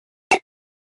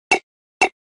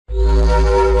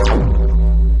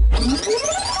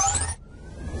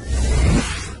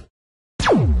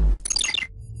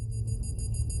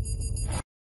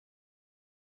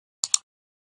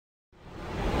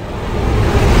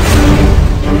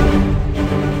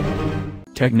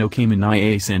Tecno Camon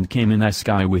iAce and Camon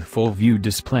iSky with FullView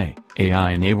display,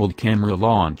 AI-enabled camera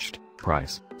launched.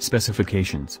 Price,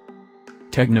 specifications.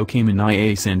 Tecno Camon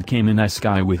iAce and Camon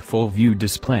iSky with FullView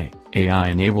display,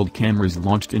 AI-enabled cameras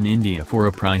launched in India for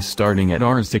a price starting at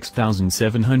Rs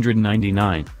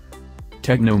 6,799.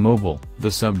 Tecno Mobile, the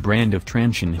sub-brand of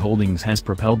Transsion Holdings, has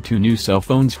propelled two new cell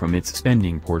phones from its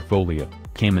spending portfolio,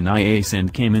 Camon iAce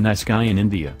and Camon iSky in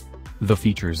India. The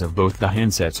features of both the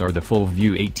handsets are the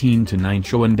FullView 18:9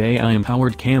 show and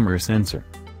AI-empowered camera sensor.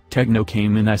 Tecno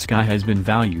Camon iSky has been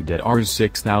valued at Rs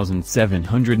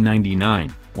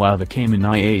 6,799, while the Camon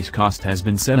iAce cost has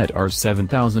been set at Rs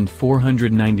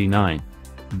 7,499.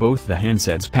 Both the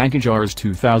handsets package Rs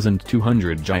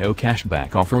 2,200 GIO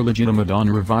cashback offer legitimate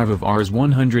on revive of Rs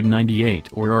 198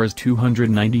 or Rs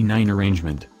 299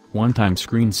 arrangement, one-time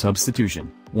screen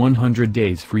substitution, 100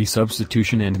 days free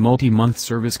substitution and multi-month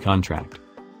service contract.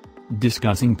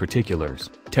 Discussing particulars,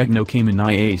 Tecno Camon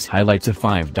iAce highlights a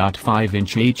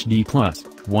 5.5-inch HD+,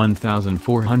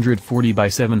 1440 by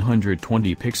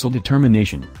 720 pixel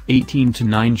determination,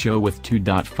 18:9 show with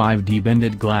 2.5D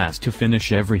bended glass to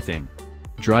finish everything.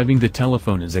 Driving the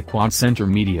telephone is a quad-center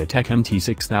MediaTek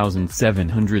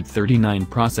MT6739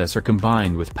 processor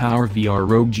combined with PowerVR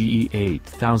Rogue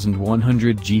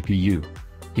GE8100 GPU.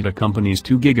 It accompanies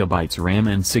 2GB RAM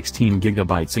and 16GB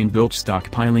inbuilt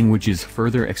stockpiling, which is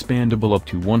further expandable up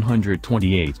to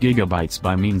 128GB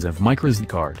by means of microSD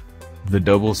card. The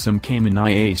double SIM Camon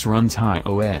iAce runs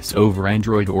iOS over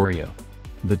Android Oreo.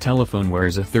 The telephone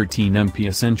wears a 13MP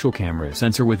essential camera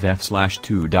sensor with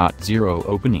f/2.0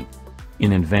 opening.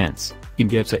 In advance, it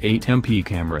gets a 8MP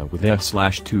camera with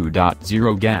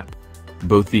f/2.0 gap.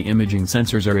 Both the imaging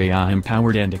sensors are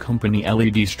AI-empowered and accompany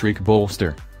LED streak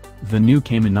bolster. The new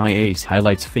Camon iAce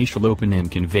highlights facial open and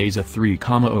conveys a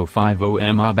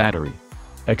 3,050 mAh battery.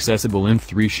 Accessible in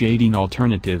 3 shading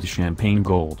alternatives: champagne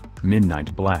gold,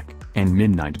 midnight black, and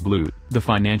midnight blue. The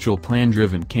financial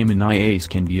plan-driven Camon iAce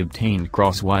can be obtained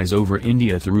crosswise over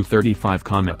India through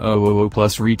 35,000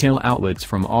 plus retail outlets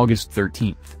from August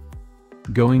 13th.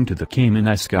 Going to the Camon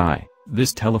iSky,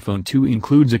 this telephone too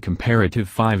includes a comparative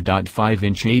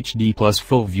 5.5-inch HD plus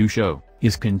FullView show,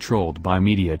 is controlled by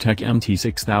MediaTek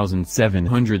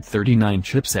MT6739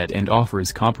 chipset and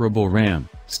offers comparable RAM,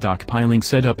 stockpiling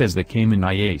setup as the Camon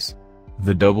iAce.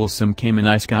 The double SIM Camon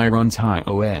iSky runs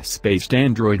iOS-based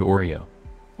Android Oreo.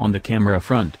 On the camera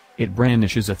front, it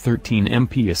brandishes a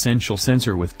 13MP essential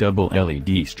sensor with double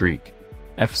LED streak,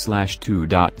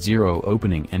 f/2.0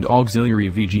 opening and auxiliary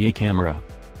VGA camera.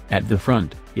 At the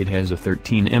front, it has a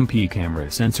 13MP camera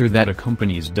sensor that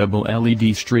accompanies double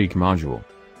LED streak module.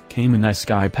 Camon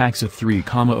iSky packs a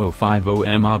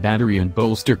 3,050 mAh battery and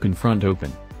bolster confront open.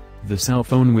 The cell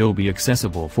phone will be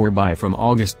accessible for buy from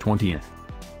August 20th.